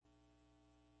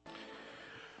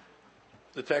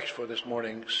The text for this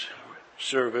morning's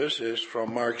service is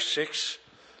from Mark 6,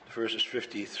 verses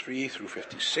 53 through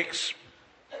 56.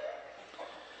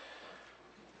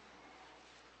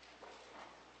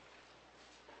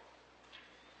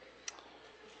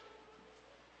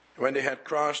 When they had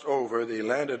crossed over, they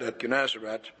landed at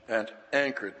Gennesaret and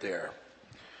anchored there.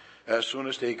 As soon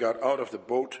as they got out of the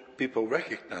boat, people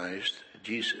recognized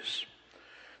Jesus.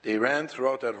 They ran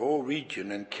throughout that whole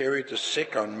region and carried the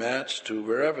sick on mats to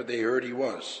wherever they heard he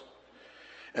was.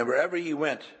 And wherever he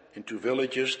went, into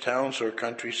villages, towns, or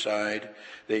countryside,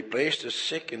 they placed the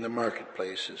sick in the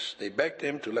marketplaces. They begged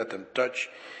him to let them touch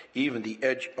even the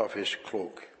edge of his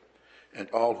cloak. And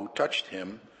all who touched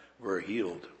him were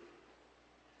healed.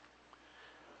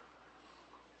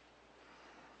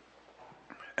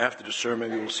 After the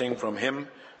sermon, we will sing from hymn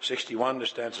 61, the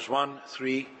stanzas 1,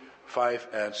 3, 5,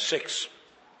 and 6.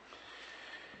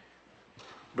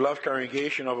 Beloved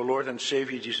congregation of our Lord and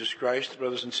Savior Jesus Christ,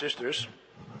 brothers and sisters,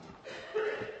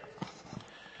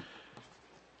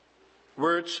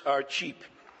 words are cheap.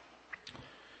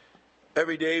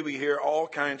 Every day we hear all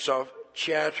kinds of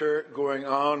chatter going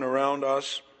on around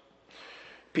us.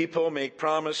 People make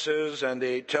promises and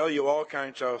they tell you all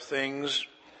kinds of things.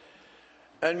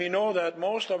 And we know that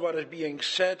most of what is being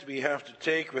said we have to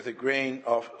take with a grain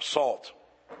of salt.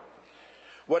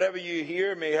 Whatever you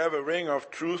hear may have a ring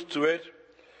of truth to it,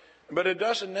 but it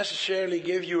doesn't necessarily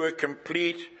give you a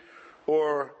complete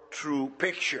or true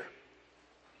picture.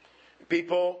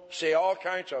 People say all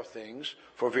kinds of things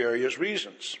for various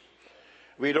reasons.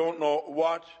 We don't know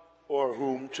what or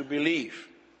whom to believe.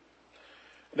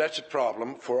 That's a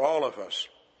problem for all of us.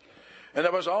 And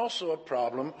that was also a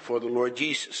problem for the Lord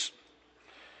Jesus.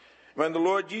 When the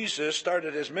Lord Jesus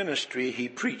started his ministry, he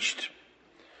preached.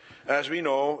 As we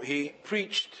know, he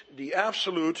preached the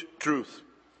absolute truth.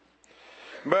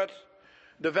 But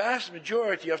the vast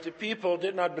majority of the people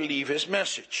did not believe his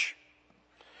message.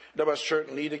 That was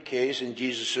certainly the case in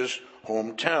Jesus'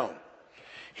 hometown.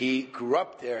 He grew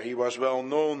up there. He was well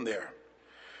known there.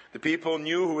 The people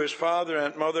knew who his father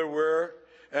and mother were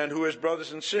and who his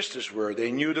brothers and sisters were.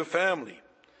 They knew the family.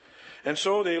 And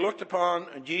so they looked upon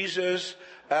Jesus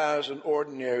as an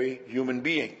ordinary human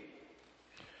being.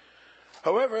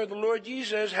 However, the Lord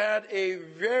Jesus had a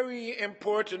very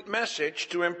important message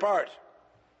to impart.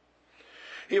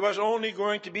 He was only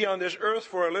going to be on this earth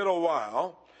for a little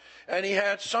while, and he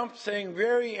had something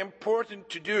very important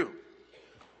to do.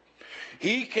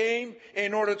 He came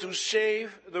in order to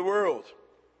save the world.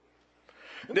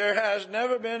 There has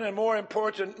never been a more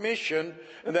important mission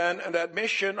than that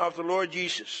mission of the Lord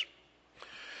Jesus.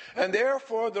 And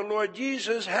therefore, the Lord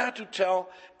Jesus had to tell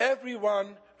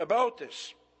everyone about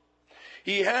this.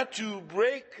 He had to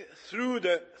break through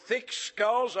the thick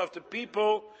skulls of the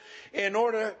people in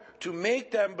order to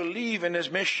make them believe in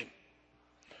his mission.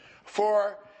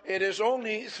 For it is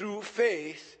only through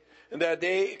faith that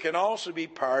they can also be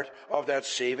part of that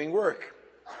saving work.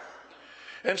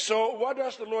 And so what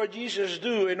does the Lord Jesus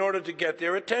do in order to get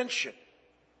their attention?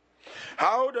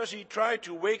 How does he try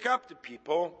to wake up the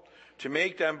people to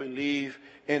make them believe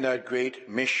in that great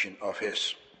mission of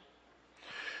his?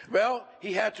 Well,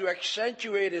 he had to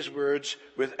accentuate his words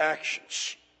with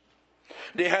actions.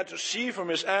 They had to see from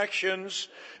his actions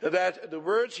that the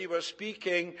words he was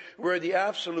speaking were the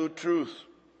absolute truth.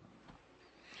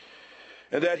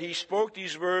 And that he spoke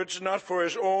these words not for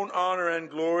his own honor and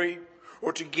glory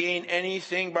or to gain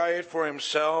anything by it for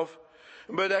himself,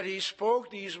 but that he spoke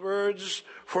these words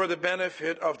for the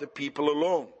benefit of the people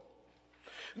alone.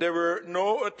 There were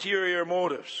no ulterior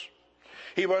motives.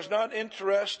 He was not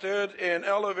interested in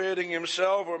elevating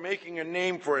himself or making a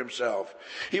name for himself.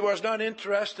 He was not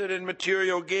interested in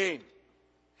material gain.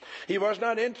 He was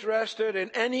not interested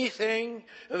in anything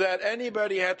that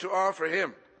anybody had to offer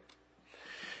him.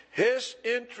 His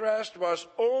interest was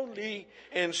only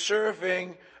in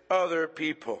serving other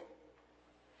people.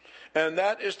 And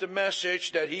that is the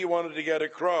message that he wanted to get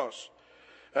across.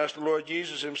 As the Lord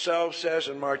Jesus himself says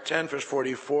in Mark 10, verse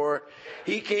 44,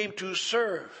 he came to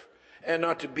serve and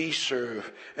not to be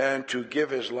served, and to give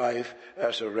his life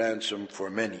as a ransom for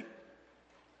many.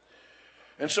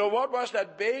 And so what was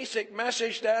that basic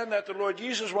message then that the Lord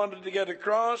Jesus wanted to get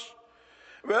across?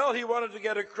 Well, he wanted to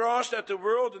get across that the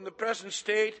world in the present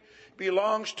state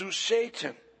belongs to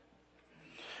Satan,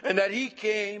 and that he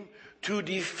came to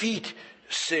defeat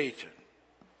Satan.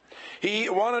 He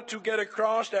wanted to get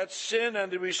across that sin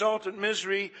and the resultant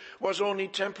misery was only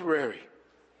temporary.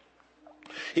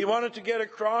 He wanted to get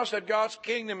across that God's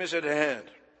kingdom is at hand.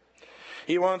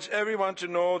 He wants everyone to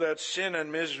know that sin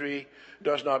and misery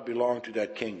does not belong to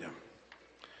that kingdom.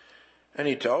 And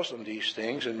he tells them these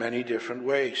things in many different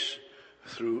ways.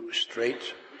 through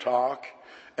straight talk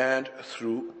and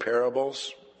through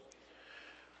parables.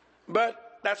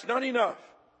 But that's not enough.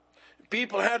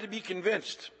 People had to be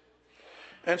convinced.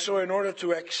 And so in order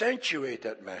to accentuate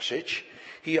that message,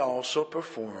 he also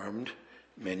performed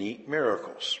many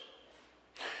miracles.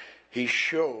 He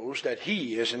shows that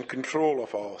he is in control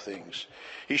of all things.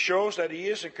 He shows that he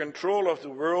is in control of the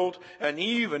world and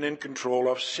even in control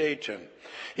of Satan.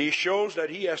 He shows that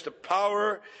he has the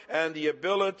power and the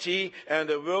ability and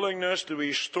the willingness to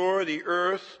restore the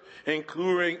earth,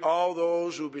 including all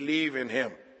those who believe in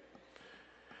him.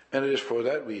 And it is for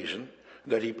that reason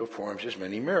that he performs his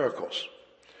many miracles.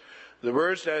 The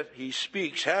words that he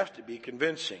speaks have to be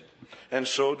convincing, and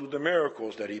so do the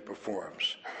miracles that he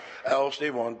performs. Else they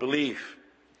won't believe.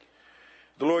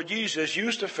 The Lord Jesus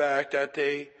used the fact that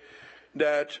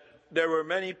there were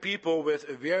many people with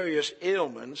various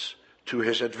ailments to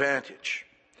his advantage.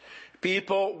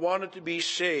 People wanted to be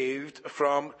saved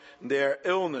from their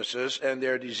illnesses and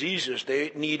their diseases.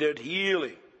 They needed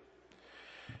healing.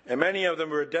 And many of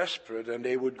them were desperate, and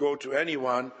they would go to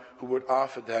anyone who would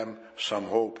offer them some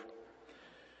hope.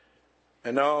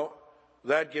 And now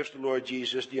that gives the Lord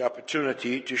Jesus the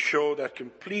opportunity to show that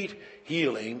complete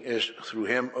healing is through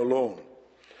him alone.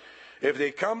 If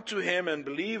they come to him and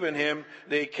believe in him,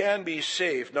 they can be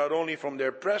saved, not only from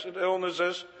their present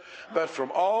illnesses, but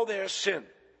from all their sin.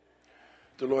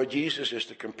 The Lord Jesus is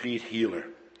the complete healer.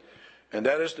 And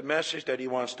that is the message that he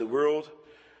wants the world,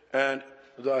 and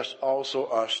thus also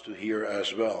us, to hear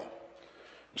as well.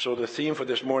 So the theme for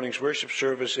this morning's worship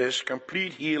service is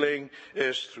complete healing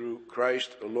is through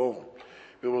Christ alone.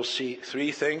 We will see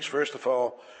three things. First of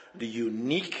all, the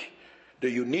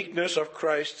uniqueness of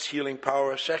Christ's healing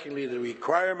power. Secondly, the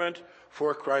requirement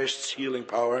for Christ's healing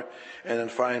power. And then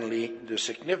finally, the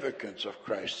significance of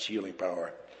Christ's healing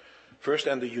power. First,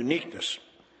 and the uniqueness.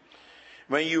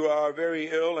 When you are very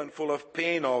ill and full of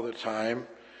pain all the time,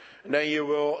 then you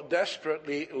will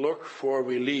desperately look for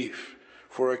relief,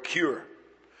 for a cure.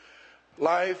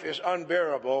 Life is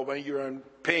unbearable when you're in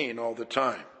pain all the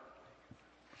time.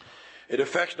 It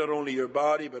affects not only your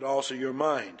body, but also your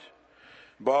mind.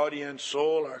 Body and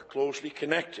soul are closely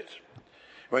connected.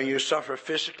 When you suffer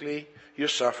physically, you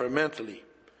suffer mentally.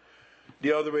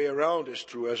 The other way around is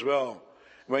true as well.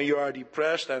 When you are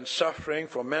depressed and suffering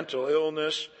from mental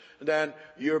illness, then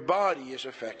your body is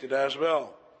affected as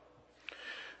well.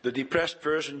 The depressed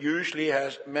person usually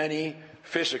has many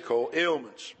physical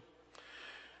ailments.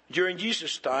 During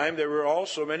Jesus' time, there were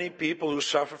also many people who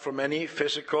suffered from many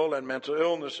physical and mental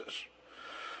illnesses.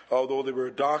 Although there were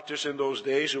doctors in those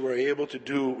days who were able to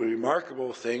do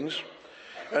remarkable things,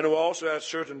 and who also had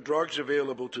certain drugs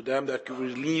available to them that could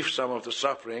relieve some of the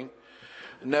suffering,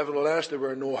 nevertheless, there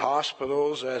were no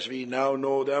hospitals as we now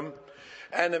know them,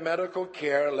 and the medical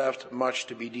care left much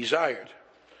to be desired.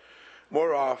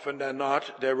 More often than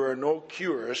not, there were no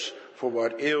cures for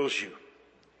what ails you.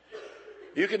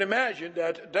 You can imagine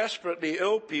that desperately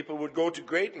ill people would go to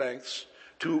great lengths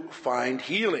to find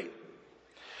healing.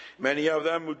 Many of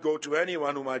them would go to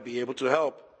anyone who might be able to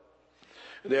help.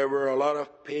 There were a lot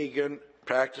of pagan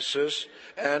practices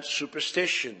and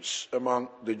superstitions among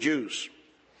the Jews.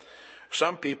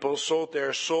 Some people sold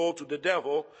their soul to the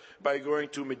devil by going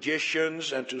to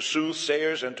magicians and to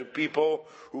soothsayers and to people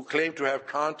who claimed to have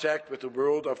contact with the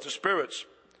world of the spirits.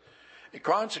 And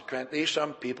consequently,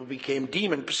 some people became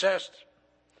demon-possessed.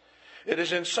 It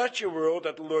is in such a world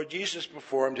that the Lord Jesus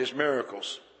performed his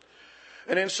miracles.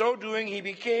 And in so doing, he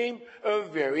became a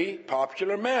very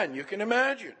popular man, you can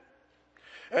imagine.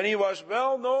 And he was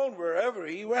well known wherever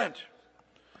he went.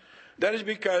 That is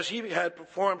because he had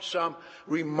performed some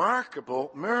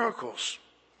remarkable miracles.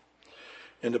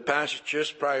 In the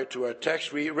passages prior to our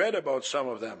text, we read about some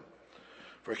of them.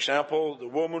 For example, the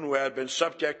woman who had been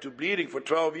subject to bleeding for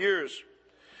 12 years.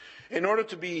 In order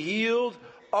to be healed,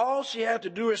 all she had to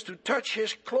do is to touch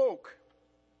his cloak.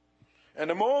 And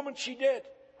the moment she did,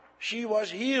 she was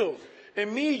healed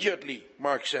immediately,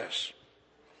 Mark says.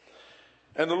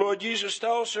 And the Lord Jesus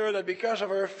tells her that because of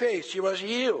her faith, she was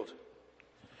healed.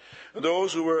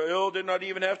 Those who were ill did not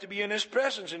even have to be in his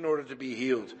presence in order to be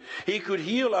healed. He could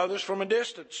heal others from a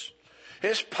distance.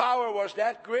 His power was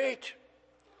that great.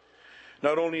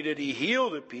 Not only did he heal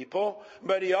the people,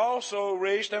 but he also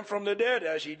raised them from the dead,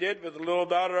 as he did with the little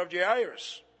daughter of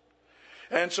Jairus.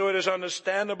 And so it is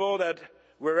understandable that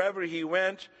wherever he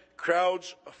went,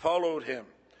 crowds followed him.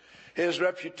 His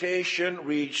reputation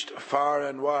reached far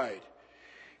and wide.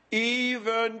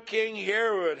 Even King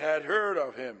Herod had heard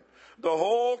of him. The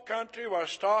whole country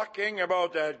was talking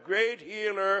about that great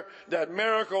healer, that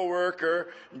miracle worker,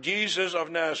 Jesus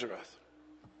of Nazareth.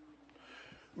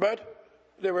 But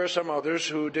there were some others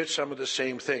who did some of the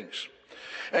same things.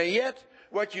 And yet,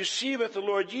 what you see with the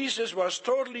Lord Jesus was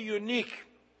totally unique.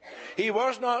 He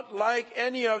was not like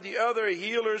any of the other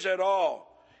healers at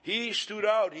all. He stood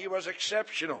out. He was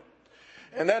exceptional.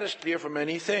 And that is clear from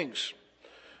many things.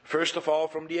 First of all,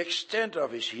 from the extent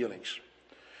of his healings.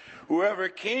 Whoever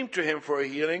came to him for a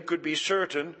healing could be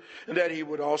certain that he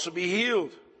would also be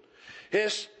healed.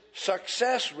 His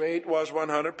success rate was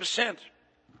 100%.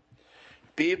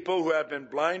 People who had been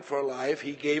blind for life,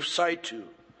 he gave sight to.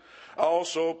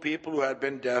 Also, people who had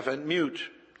been deaf and mute.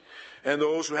 And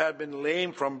those who had been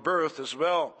lame from birth as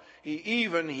well. He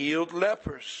even healed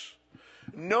lepers.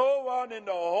 No one in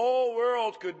the whole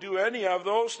world could do any of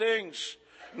those things.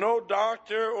 No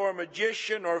doctor or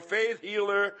magician or faith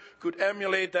healer could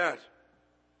emulate that.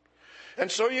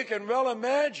 And so you can well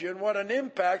imagine what an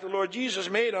impact the Lord Jesus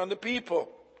made on the people.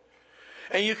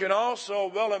 And you can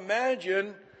also well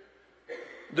imagine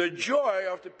the joy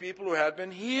of the people who had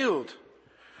been healed.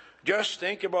 Just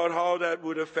think about how that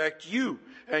would affect you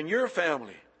and your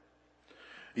family.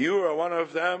 You are one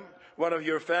of them. One of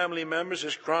your family members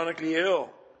is chronically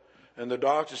ill, and the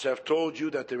doctors have told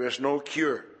you that there is no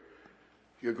cure.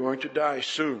 You're going to die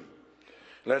soon.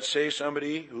 Let's say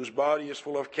somebody whose body is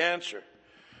full of cancer,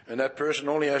 and that person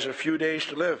only has a few days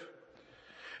to live.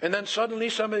 And then suddenly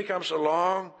somebody comes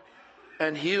along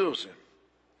and heals him.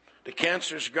 The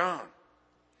cancer is gone.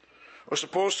 Or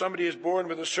suppose somebody is born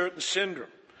with a certain syndrome,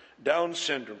 Down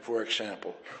syndrome, for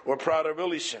example, or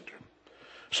Prader-Willi syndrome.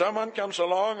 Someone comes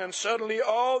along and suddenly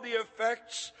all the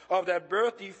effects of that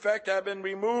birth defect have been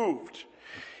removed.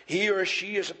 He or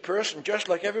she is a person just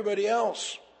like everybody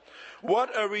else.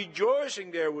 What a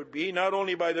rejoicing there would be, not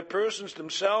only by the persons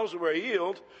themselves who were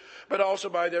healed, but also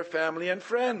by their family and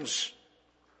friends.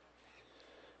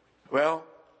 Well,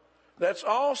 that's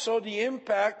also the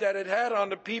impact that it had on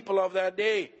the people of that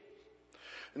day.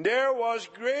 There was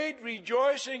great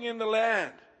rejoicing in the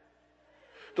land.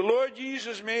 The Lord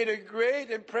Jesus made a great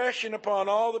impression upon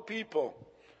all the people.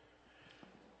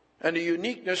 And the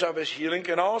uniqueness of his healing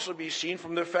can also be seen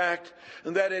from the fact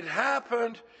that it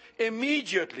happened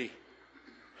immediately.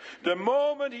 The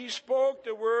moment he spoke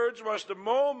the words was the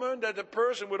moment that the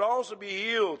person would also be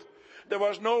healed. There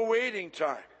was no waiting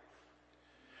time.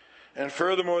 And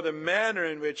furthermore, the manner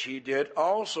in which he did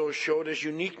also showed his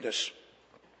uniqueness.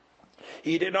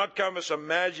 He did not come with some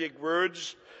magic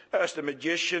words as the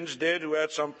magicians did, who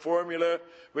had some formula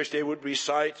which they would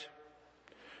recite.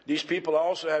 These people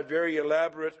also had very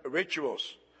elaborate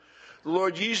rituals. The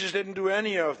Lord Jesus didn't do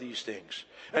any of these things.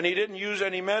 And he didn't use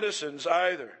any medicines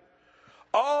either.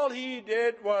 All he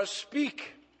did was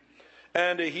speak,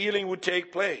 and the healing would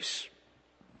take place.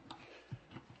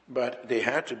 But they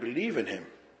had to believe in him.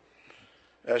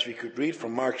 As we could read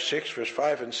from Mark 6, verse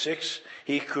 5 and 6,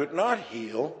 he could not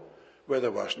heal where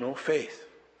there was no faith.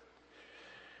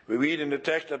 We read in the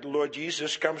text that the Lord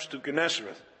Jesus comes to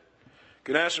Gennesareth.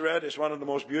 Gennesareth is one of the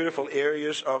most beautiful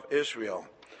areas of Israel.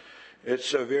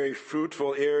 It's a very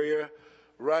fruitful area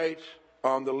right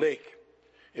on the lake.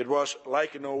 It was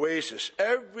like an oasis.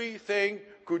 Everything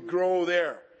could grow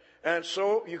there. And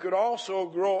so you could also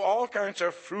grow all kinds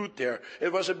of fruit there.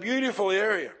 It was a beautiful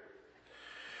area.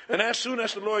 And as soon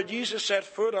as the Lord Jesus set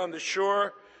foot on the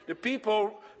shore, the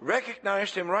people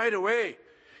recognized him right away.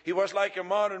 He was like a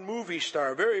modern movie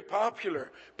star, very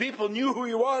popular. People knew who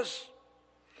he was.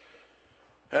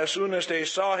 As soon as they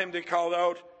saw him, they called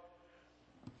out,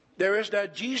 "There is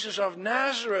that Jesus of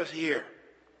Nazareth here."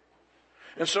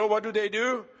 And so what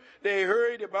do? They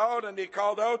hurried about and they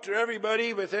called out to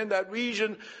everybody within that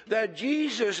region that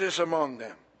Jesus is among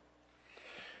them.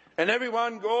 And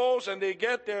everyone goes and they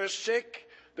get their sick,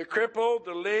 the crippled,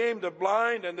 the lame, the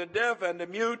blind, and the deaf, and the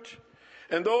mute,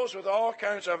 and those with all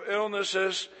kinds of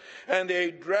illnesses, and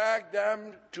they drag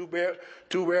them to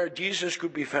where Jesus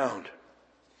could be found.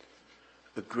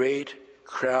 A great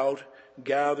crowd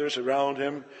gathers around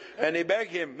him, and they beg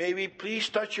him, "May we please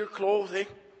touch your clothing?"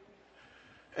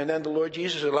 And then the Lord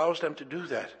Jesus allows them to do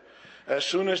that. As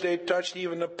soon as they touched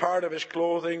even a part of his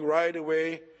clothing, right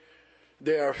away,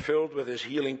 they are filled with his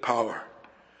healing power.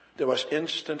 There was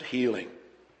instant healing.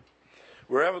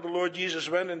 Wherever the Lord Jesus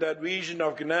went in that region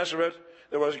of Gennesareth,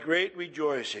 there was great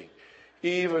rejoicing.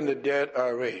 Even the dead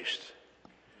are raised.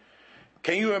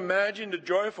 Can you imagine the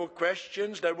joyful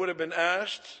questions that would have been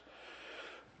asked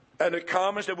and the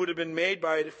comments that would have been made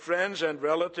by friends and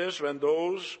relatives when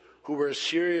those who were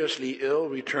seriously ill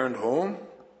returned home?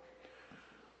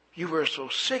 "You were so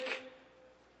sick,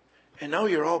 and now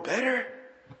you're all better?"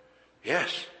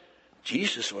 Yes,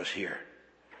 Jesus was here.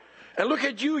 "And look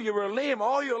at you, you were lame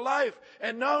all your life,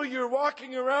 and now you're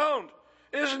walking around.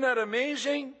 Isn't that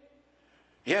amazing?"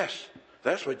 Yes,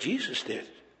 That's what Jesus did.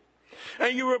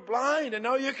 And you were blind, and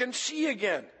now you can see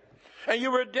again. And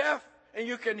you were deaf, and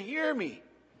you can hear me.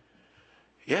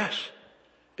 Yes,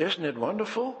 isn't it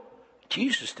wonderful?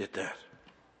 Jesus did that.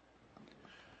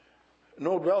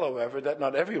 Note well, however, that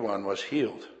not everyone was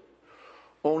healed.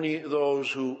 Only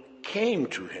those who came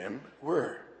to him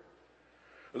were.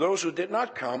 Those who did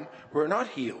not come were not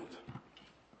healed.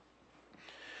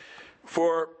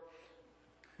 For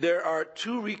there are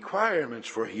two requirements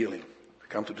for healing. We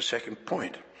come to the second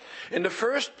point. In the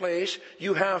first place,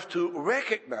 you have to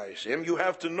recognize him, you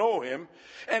have to know him,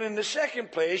 and in the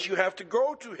second place, you have to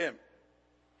go to him.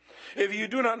 If you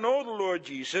do not know the Lord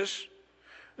Jesus,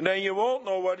 then you won't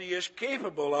know what he is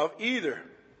capable of either.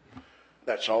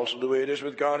 That's also the way it is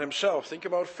with God himself. Think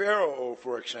about Pharaoh,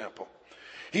 for example.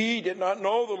 He did not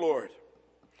know the Lord.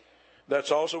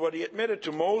 That's also what he admitted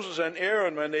to Moses and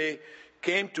Aaron when they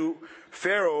came to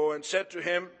Pharaoh and said to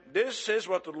him, "This is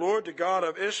what the Lord, the God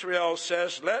of Israel,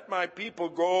 says, let my people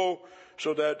go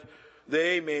so that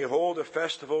they may hold a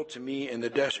festival to me in the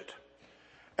desert."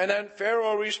 And then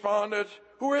Pharaoh responded,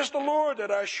 "Who is the Lord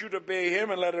that I should obey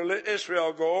him and let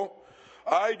Israel go?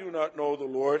 I do not know the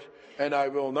Lord, and I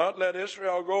will not let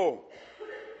Israel go."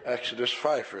 Exodus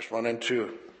 5, verse 1 and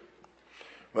 2.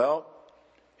 Well,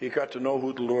 he got to know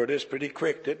who the Lord is pretty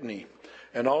quick, didn't he?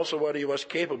 And also what he was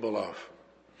capable of.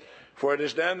 For it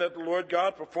is then that the Lord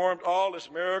God performed all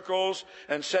his miracles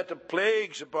and set the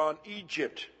plagues upon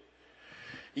Egypt.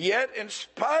 Yet, in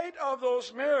spite of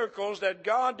those miracles that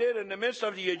God did in the midst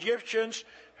of the Egyptians,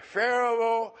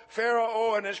 Pharaoh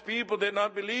and his people did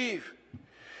not believe.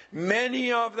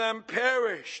 Many of them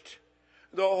perished.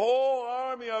 The whole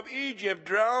army of Egypt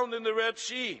drowned in the Red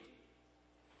Sea.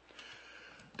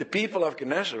 The people of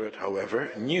Gennesaret,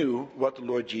 however, knew what the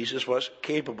Lord Jesus was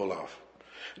capable of.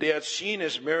 They had seen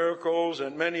his miracles,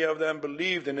 and many of them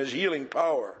believed in his healing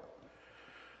power.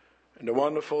 And the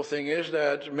wonderful thing is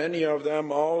that many of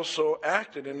them also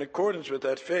acted in accordance with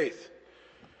that faith.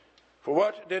 For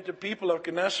what did the people of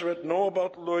Gennesaret know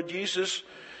about the Lord Jesus?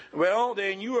 Well,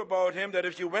 they knew about him that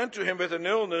if you went to him with an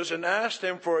illness and asked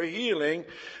him for a healing,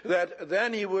 that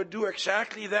then he would do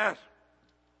exactly that.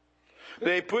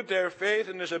 They put their faith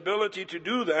in his ability to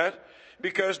do that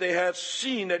because they had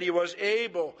seen that he was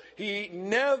able. He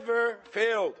never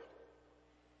failed.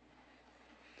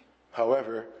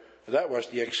 However, that was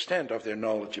the extent of their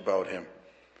knowledge about him.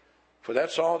 For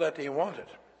that's all that they wanted.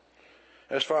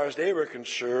 As far as they were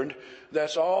concerned,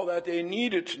 that's all that they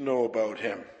needed to know about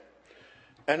him.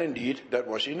 And indeed, that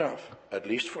was enough, at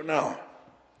least for now.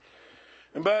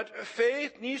 But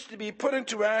faith needs to be put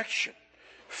into action.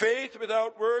 Faith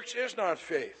without works is not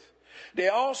faith. They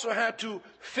also had to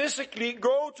physically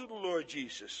go to the Lord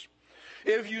Jesus.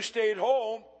 If you stayed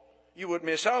home, you would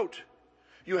miss out.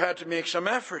 You had to make some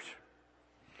effort.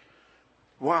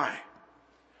 Why?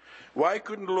 Why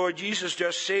couldn't the Lord Jesus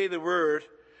just say the word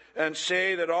and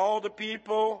say that all the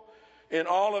people in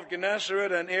all of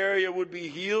Gennesaret and area would be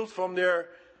healed from their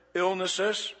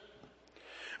illnesses?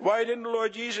 Why didn't the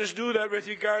Lord Jesus do that with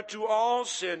regard to all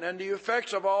sin and the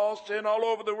effects of all sin all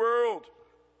over the world?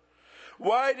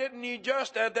 Why didn't he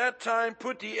just at that time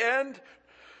put the end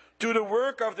to the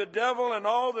work of the devil and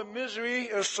all the misery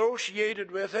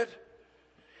associated with it?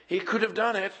 He could have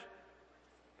done it.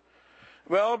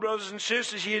 Well, brothers and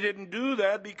sisters, he didn't do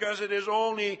that because it is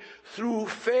only through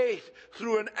faith,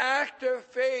 through an act of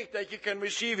faith, that you can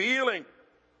receive healing.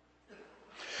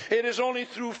 It is only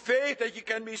through faith that you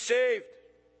can be saved.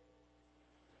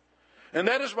 And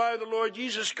that is why the Lord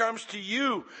Jesus comes to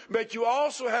you, but you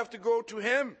also have to go to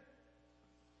him.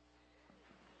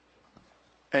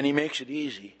 And he makes it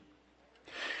easy.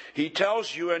 He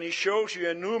tells you and he shows you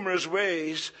in numerous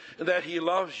ways that he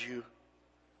loves you.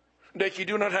 That you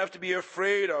do not have to be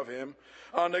afraid of him.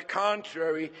 On the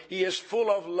contrary, he is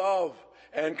full of love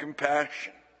and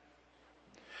compassion.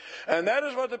 And that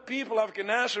is what the people of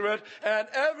Gennesaret and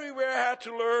everywhere had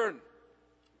to learn.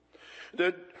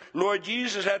 The Lord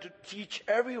Jesus had to teach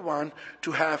everyone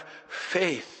to have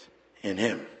faith in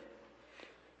him.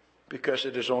 Because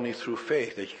it is only through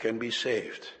faith that you can be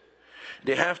saved.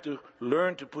 They have to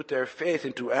learn to put their faith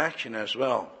into action as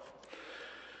well.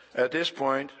 At this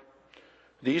point,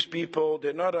 these people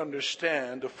did not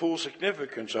understand the full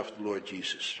significance of the Lord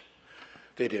Jesus.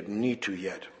 They didn't need to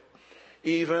yet.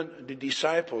 Even the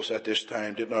disciples at this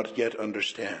time did not yet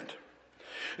understand.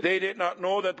 They did not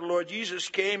know that the Lord Jesus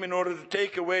came in order to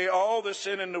take away all the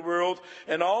sin in the world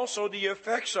and also the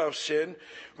effects of sin,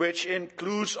 which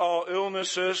includes all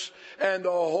illnesses and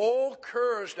the whole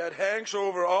curse that hangs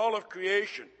over all of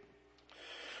creation.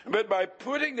 But by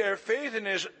putting their faith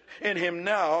in him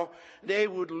now, they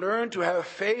would learn to have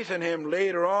faith in him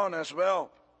later on as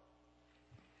well.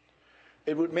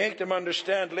 It would make them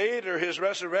understand later his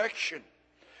resurrection.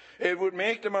 It would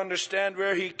make them understand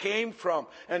where he came from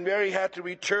and where he had to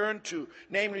return to,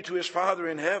 namely to his Father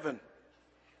in heaven.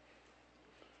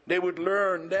 They would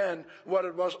learn then what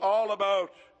it was all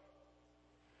about.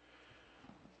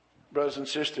 Brothers and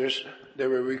sisters, there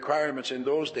were requirements in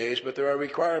those days, but there are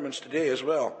requirements today as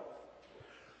well.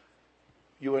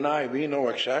 You and I, we know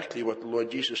exactly what the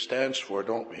Lord Jesus stands for,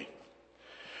 don't we?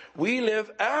 We live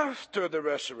after the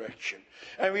resurrection,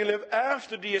 and we live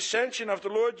after the ascension of the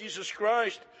Lord Jesus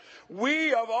Christ.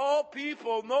 We, of all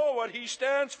people, know what he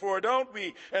stands for, don't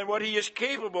we? And what he is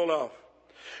capable of.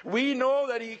 We know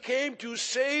that he came to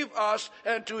save us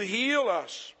and to heal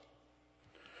us.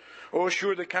 Oh,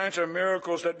 sure, the kinds of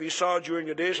miracles that we saw during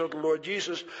the days of the Lord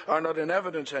Jesus are not in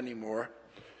evidence anymore.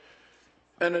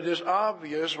 And it is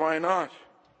obvious why not.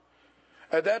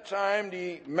 At that time,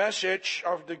 the message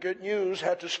of the good news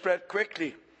had to spread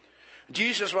quickly.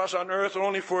 Jesus was on earth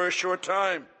only for a short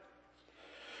time.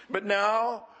 But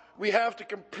now we have the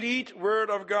complete Word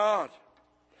of God.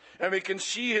 And we can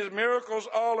see his miracles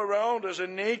all around us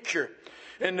in nature,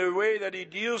 in the way that he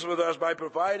deals with us by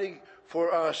providing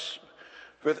for us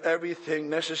with everything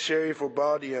necessary for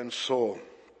body and soul.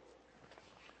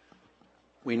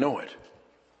 We know it.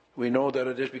 We know that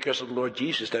it is because of the Lord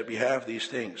Jesus that we have these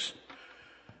things.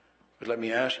 But let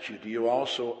me ask you, do you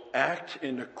also act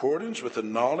in accordance with the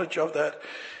knowledge of that?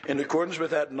 In accordance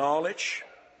with that knowledge?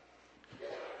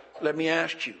 Let me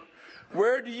ask you,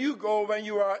 where do you go when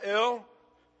you are ill?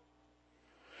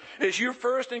 Is your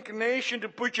first inclination to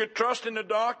put your trust in the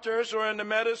doctors or in the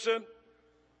medicine?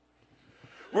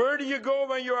 Where do you go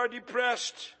when you are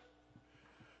depressed?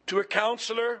 To a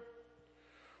counselor?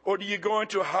 Or do you go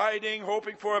into hiding,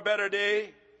 hoping for a better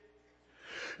day?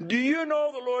 Do you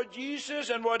know the Lord Jesus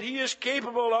and what he is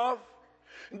capable of?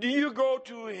 Do you go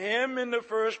to him in the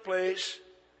first place?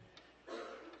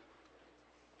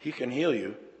 He can heal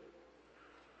you.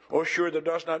 Oh, sure, that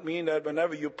does not mean that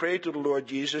whenever you pray to the Lord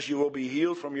Jesus, you will be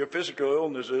healed from your physical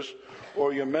illnesses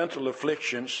or your mental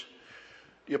afflictions.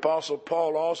 The Apostle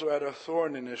Paul also had a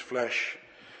thorn in his flesh,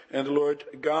 and the Lord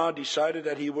God decided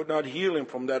that he would not heal him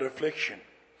from that affliction.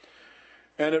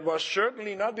 And it was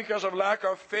certainly not because of lack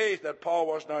of faith that Paul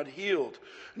was not healed.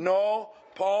 No,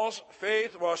 Paul's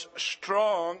faith was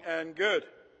strong and good.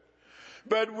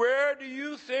 But where do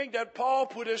you think that Paul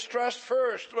put his trust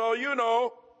first? Well, you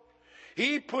know,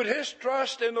 he put his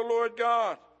trust in the Lord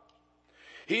God.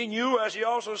 He knew, as he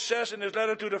also says in his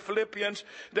letter to the Philippians,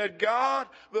 that God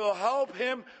will help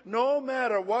him no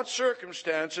matter what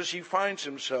circumstances he finds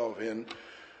himself in.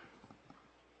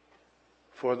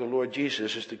 For the Lord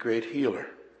Jesus is the great healer.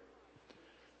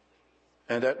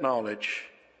 And that knowledge,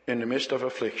 in the midst of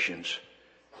afflictions,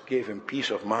 gave him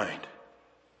peace of mind.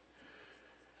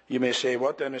 You may say,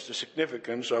 what then is the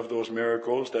significance of those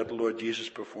miracles that the Lord Jesus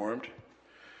performed?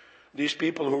 These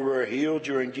people who were healed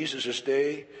during Jesus'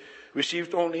 day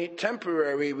received only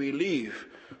temporary relief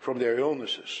from their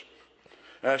illnesses.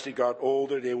 As they got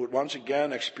older, they would once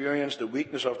again experience the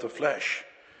weakness of the flesh.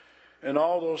 And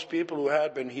all those people who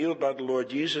had been healed by the Lord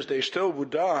Jesus, they still would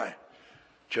die,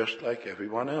 just like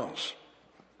everyone else.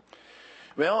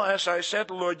 Well, as I said,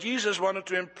 the Lord Jesus wanted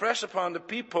to impress upon the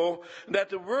people that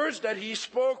the words that he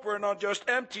spoke were not just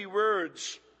empty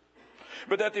words,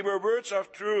 but that they were words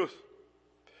of truth.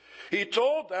 He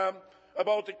told them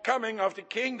about the coming of the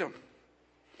kingdom.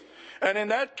 And in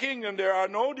that kingdom there are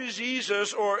no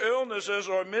diseases or illnesses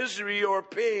or misery or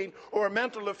pain or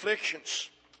mental afflictions.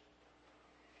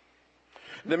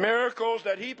 The miracles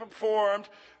that he performed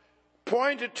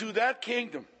pointed to that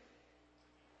kingdom.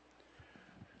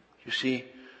 You see,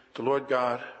 the Lord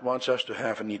God wants us to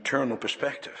have an eternal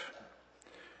perspective.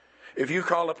 If you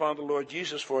call upon the Lord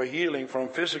Jesus for healing from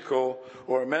physical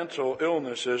or mental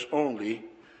illnesses only,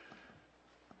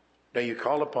 then you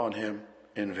call upon him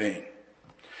in vain.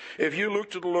 If you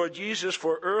look to the Lord Jesus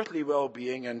for earthly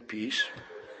well-being and peace,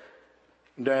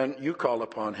 then you call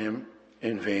upon him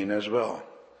in vain as well.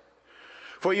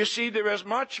 For you see, there is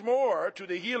much more to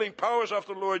the healing powers of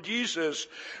the Lord Jesus.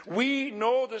 We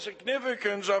know the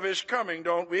significance of his coming,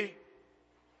 don't we?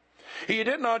 He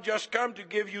did not just come to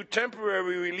give you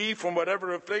temporary relief from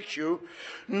whatever afflicts you.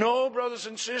 No, brothers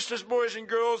and sisters, boys and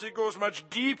girls, it goes much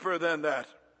deeper than that.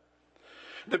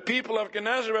 The people of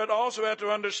Gennesaret also had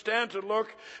to understand to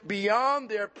look beyond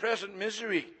their present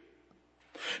misery.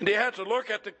 They had to look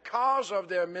at the cause of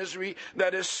their misery,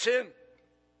 that is sin.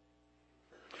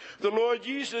 The Lord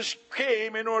Jesus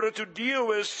came in order to deal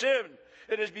with sin.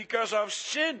 It is because of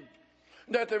sin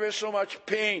that there is so much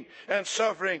pain and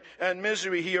suffering and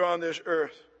misery here on this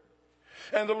earth.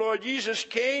 And the Lord Jesus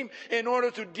came in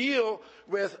order to deal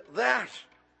with that,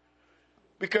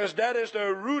 because that is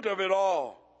the root of it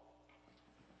all.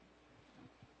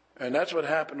 And that's what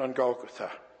happened on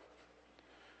Golgotha.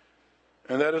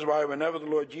 And that is why whenever the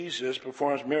Lord Jesus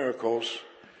performs miracles,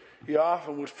 he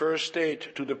often would first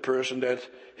state to the person that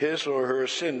his or her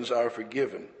sins are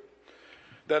forgiven.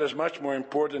 That is much more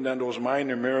important than those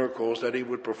minor miracles that he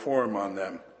would perform on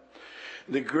them.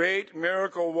 The great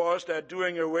miracle was that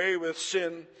doing away with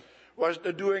sin was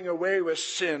the doing away with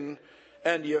sin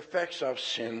and the effects of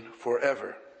sin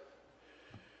forever.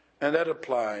 And that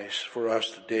applies for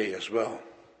us today as well.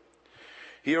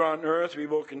 Here on earth, we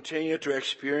will continue to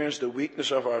experience the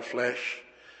weakness of our flesh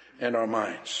and our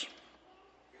minds.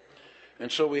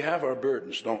 And so we have our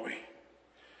burdens, don't we?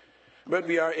 But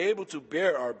we are able to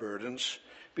bear our burdens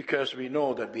because we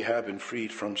know that we have been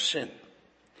freed from sin.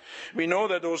 We know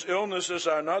that those illnesses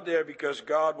are not there because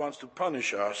God wants to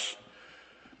punish us,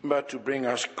 but to bring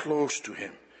us close to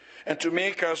him and to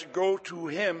make us go to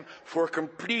him for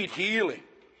complete healing.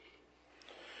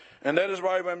 And that is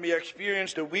why when we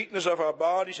experience the weakness of our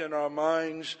bodies and our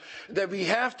minds, that we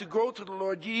have to go to the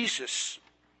Lord Jesus.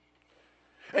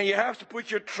 And you have to put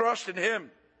your trust in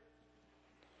him.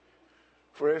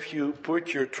 For if you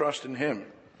put your trust in him,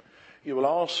 you will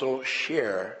also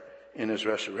share in his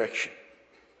resurrection.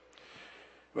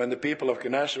 When the people of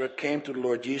Gennesaret came to the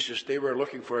Lord Jesus, they were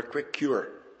looking for a quick cure.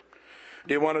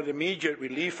 They wanted immediate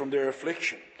relief from their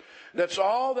affliction. That's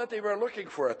all that they were looking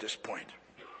for at this point.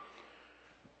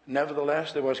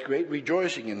 Nevertheless, there was great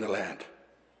rejoicing in the land.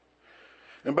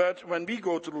 But when we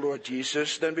go to the Lord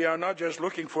Jesus, then we are not just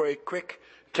looking for a quick,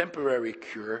 temporary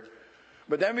cure,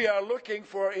 but then we are looking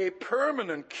for a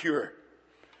permanent cure.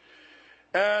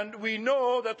 And we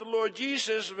know that the Lord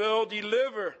Jesus will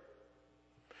deliver.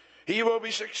 He will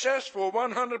be successful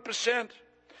 100%,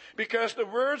 because the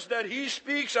words that he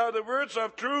speaks are the words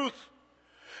of truth.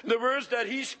 The words that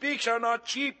he speaks are not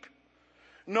cheap.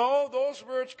 No, those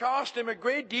words cost him a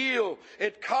great deal.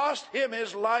 It cost him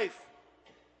his life.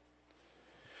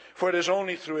 For it is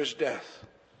only through his death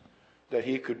that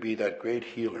he could be that great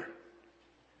healer.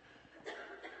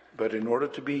 But in order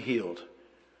to be healed,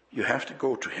 you have to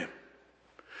go to him.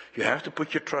 You have to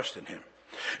put your trust in him.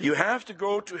 You have to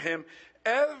go to him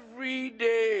every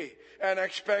day and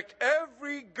expect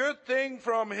every good thing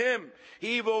from him.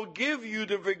 He will give you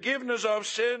the forgiveness of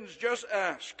sins. Just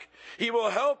ask. He will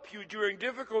help you during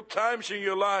difficult times in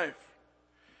your life.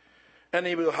 And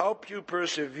he will help you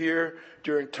persevere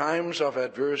during times of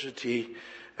adversity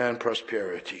and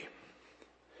prosperity.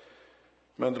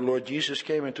 When the Lord Jesus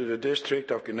came into the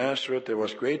district of Gennesaret, there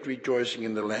was great rejoicing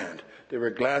in the land. They were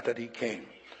glad that he came,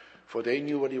 for they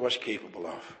knew what he was capable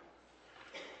of.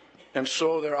 And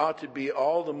so there ought to be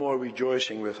all the more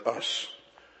rejoicing with us.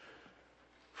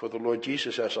 For the Lord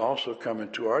Jesus has also come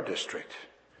into our district.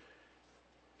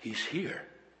 He's here.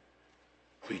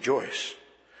 Rejoice.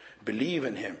 Believe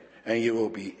in him, and you will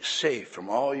be saved from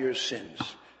all your sins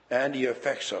and the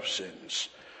effects of sins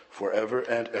forever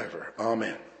and ever.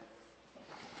 Amen.